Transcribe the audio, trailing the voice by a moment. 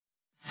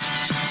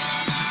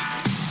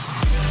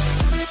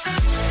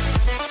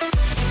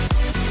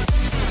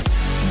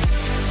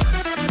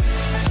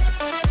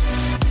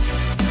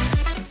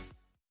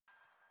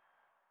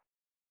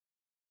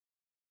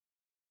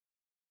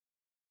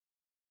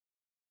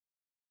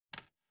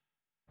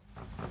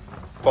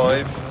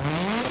5,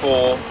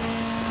 4,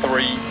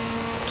 3,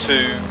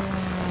 2,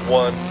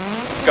 1,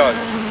 go.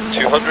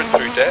 200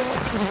 through dip,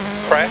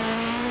 crest,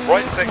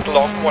 right 6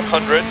 long,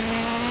 100,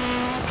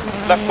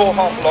 left 4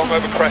 half long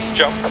over crest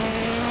jump,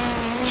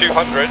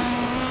 200,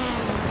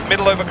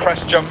 middle over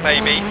crest jump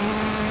maybe,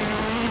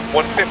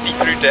 150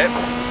 through dip,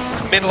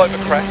 middle over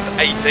crest,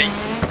 80,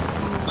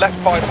 left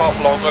 5 half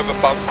long over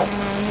bump,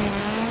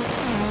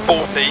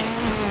 40,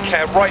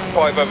 care right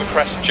 5 over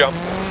crest jump,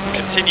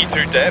 continue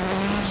through dip,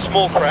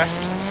 small crest,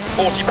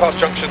 40 past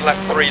junction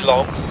left 3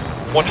 long,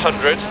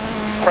 100,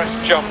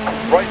 crest jump,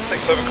 right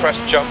 6 over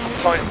crest jump,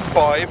 tightens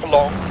 5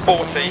 long,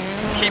 40,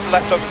 keep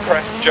left over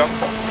crest jump,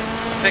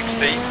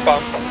 60,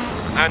 bump,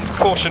 and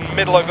caution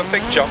middle over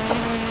big jump,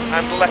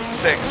 and left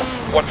 6,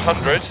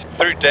 100,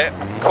 through dip,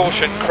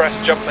 caution crest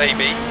jump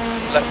maybe,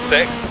 left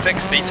 6,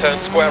 60, turn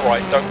square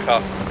right, don't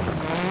cut.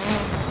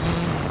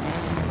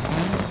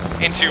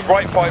 Into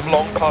right 5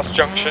 long past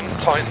junction,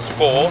 tightens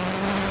 4,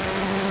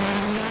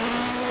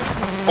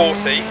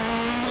 40,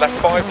 left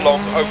 5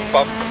 long over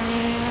bump,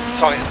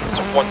 tightens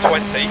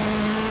 120,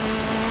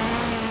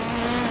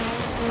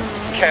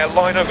 care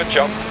line over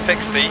jump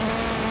 60,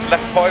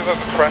 left 5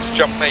 over crest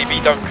jump maybe,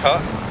 don't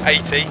cut,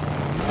 80,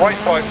 right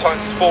 5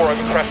 tightens 4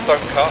 over crest,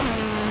 don't cut,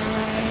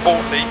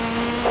 40,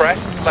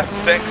 crest, left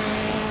 6,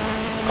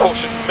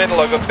 caution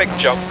middle over big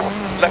jump,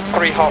 left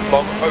 3 half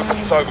long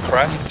opens over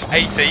crest,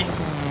 80,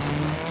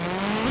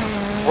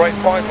 right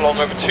 5 long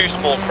over 2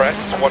 small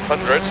crests,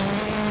 100,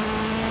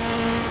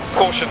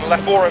 caution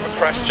left 4 over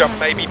crest jump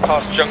maybe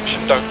past junction,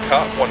 don't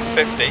cut,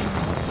 150,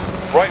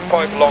 right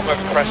 5 long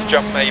over crest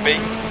jump maybe,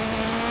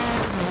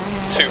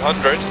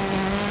 200,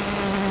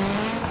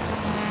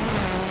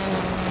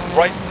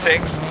 right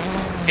 6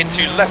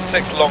 into left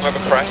 6 long over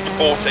crest,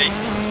 40,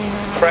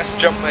 crest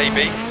jump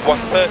maybe,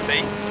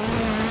 130,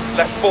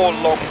 left 4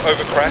 long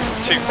over crest,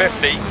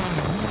 250,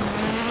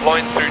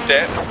 line through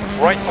dip,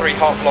 right 3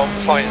 half long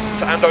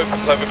tightens and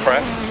opens over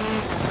crest,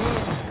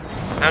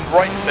 and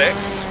right 6,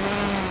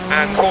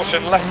 and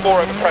caution left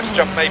 4 over crest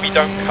jump maybe,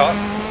 don't cut,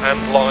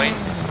 and line,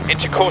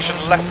 into caution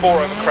left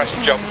 4 over crest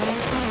jump,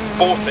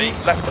 40,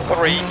 left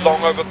 3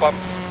 long over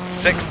bumps,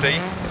 60,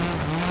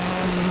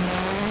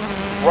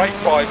 right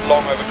 5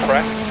 long over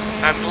crest,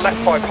 and left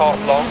 5 half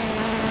long,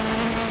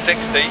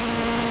 60,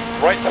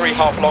 right 3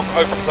 half long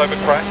opens over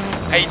crest,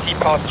 80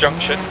 past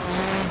junction,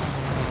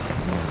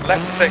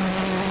 left 6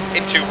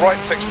 into right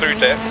 6 through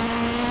dip,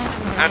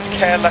 and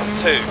care left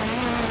 2,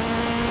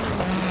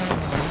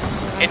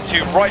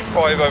 into right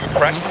 5 over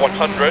crest,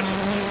 100,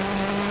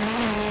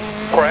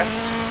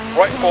 crest,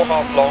 right 4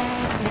 half long,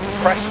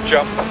 crest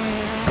jump,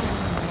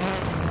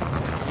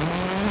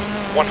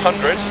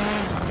 100,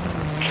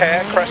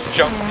 care crest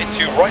jump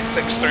into right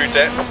 6 through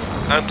dip,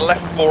 and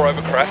left 4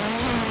 over crest,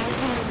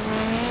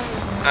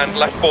 and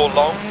left 4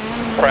 long,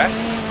 crest,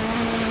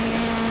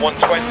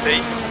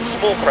 120,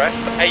 small crest,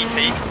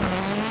 80,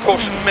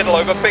 caution middle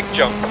over big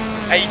jump,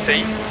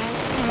 80,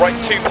 right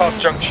 2 past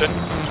junction,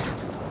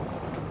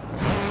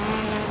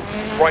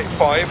 right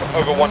 5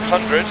 over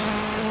 100,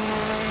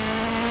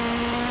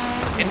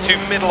 into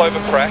middle over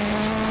crest,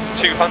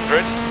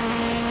 200,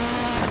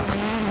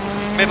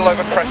 middle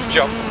over crest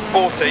jump,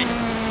 40,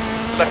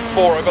 left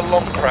 4 over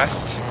long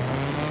crest,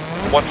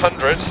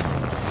 100,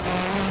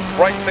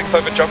 right 6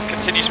 over jump,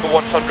 continues for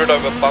 100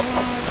 over bump,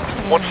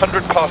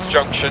 100 past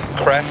junction,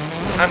 crest,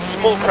 and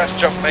small crest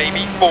jump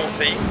maybe,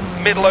 40,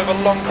 middle over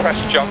long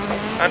crest jump,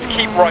 and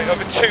keep right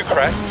over 2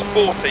 crests,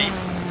 40,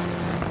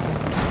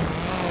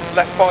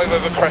 left 5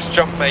 over crest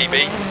jump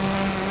maybe,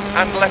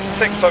 and left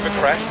 6 over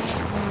crest,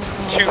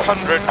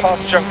 200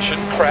 past junction,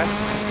 crest,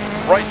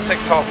 right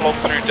 6 half long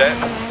through dip,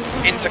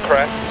 into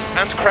crest,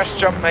 and crest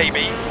jump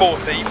maybe,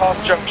 40,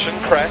 past junction,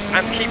 crest,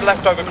 and keep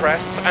left over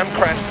crest,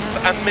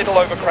 and middle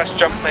over crest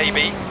jump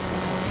maybe,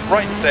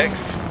 right 6,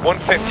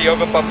 150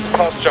 over bumps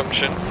past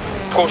junction,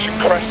 caution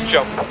crest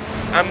jump,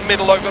 and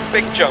middle over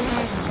big jump,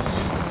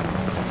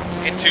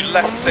 into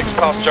left 6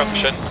 past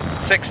junction,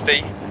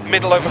 60,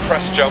 middle over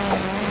crest jump,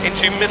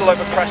 into middle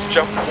over crest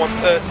jump,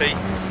 130,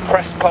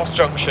 crest past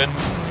junction,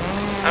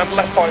 and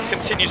left 5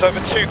 continues over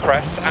 2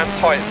 crests and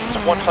tightens,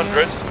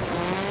 100,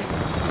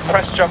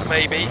 crest jump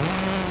maybe,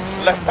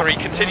 left 3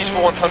 continues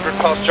for 100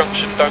 past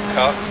junction, don't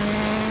cut,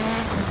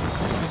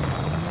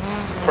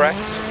 crest,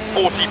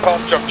 40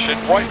 past junction,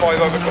 right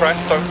 5 over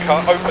crest, don't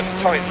cut, open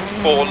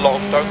tightens, 4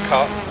 long, don't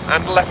cut,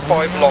 and left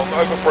 5 long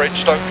over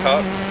bridge, don't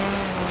cut,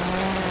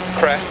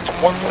 crest,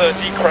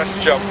 130 crest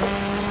jump,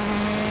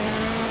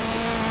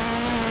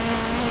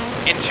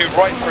 into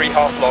right 3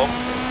 half long,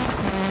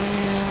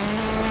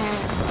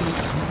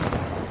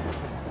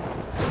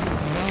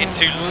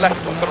 into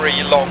left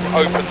 3 long,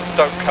 opens,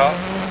 don't cut,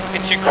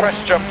 into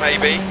crest jump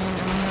maybe,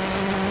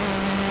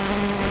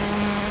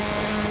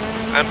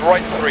 and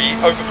right 3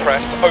 over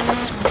crest,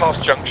 opens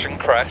past junction,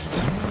 crest,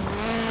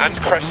 and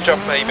crest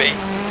jump maybe,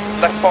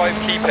 left 5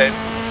 keep in,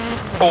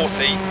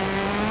 40,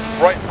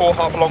 right 4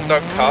 half long,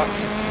 don't cut,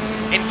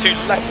 into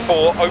left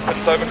 4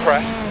 opens over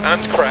crest,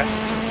 and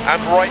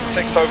right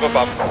 6 over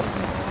bump,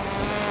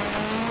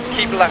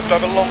 keep left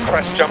over long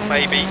crest jump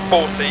maybe,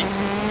 40,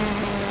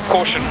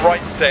 caution,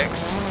 right 6,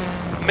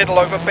 middle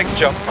over big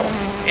jump,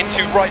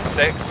 into right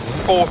 6,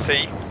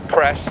 40,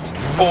 crest,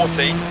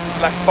 40,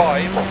 left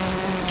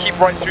 5, keep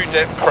right through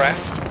dip,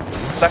 crest,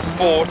 left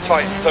 4,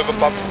 tightens over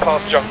bumps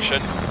past junction,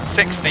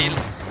 60,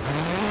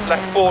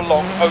 left 4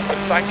 long,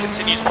 opens and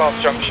continues past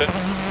junction,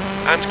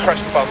 and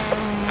crest bump,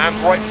 and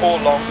right 4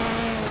 long,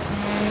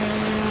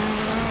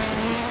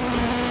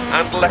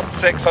 and left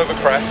 6 over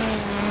crest,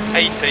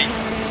 80,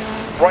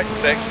 right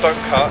 6, don't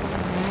cut,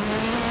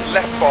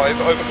 left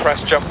 5 over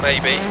crest, jump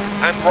maybe,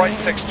 and right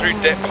 6 through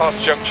dip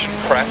past junction,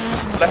 crest,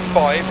 left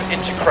 5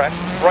 into crest,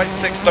 right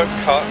 6 don't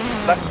cut,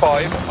 left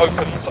 5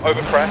 opens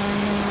over crest,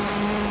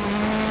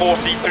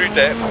 40 through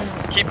dip,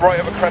 keep right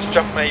over crest,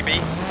 jump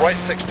maybe, right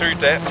 6 through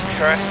dip,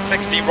 crest,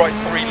 60 right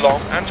 3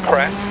 long and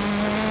crest,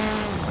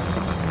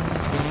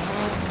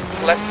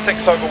 left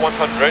 6 over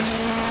 100,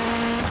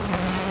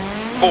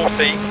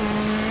 40,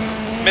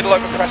 middle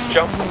over crest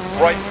jump,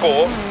 right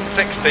 4,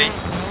 60,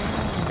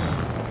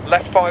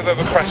 left 5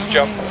 over crest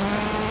jump,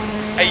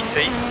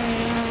 80,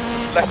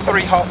 left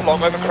 3 half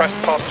long over crest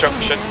past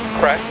junction,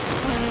 crest,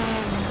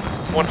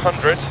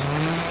 100,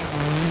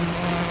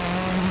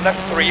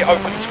 left 3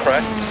 opens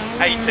crest,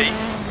 80,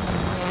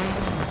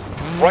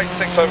 right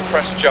 6 over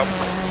crest jump,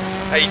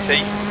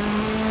 80,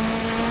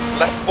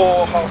 left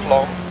 4 half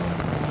long,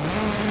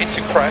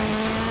 into crest,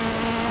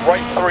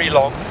 right 3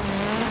 long,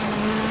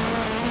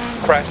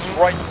 crest,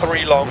 right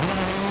 3 long,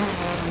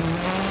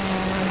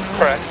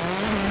 crest,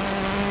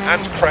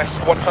 and crest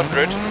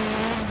 100,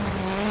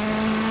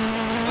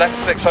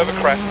 left 6 over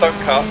crest, don't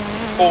cut,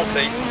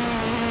 40,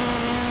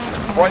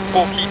 right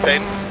 4 keep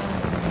in,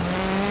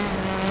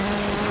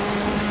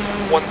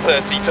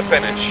 130 to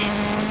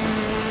finish.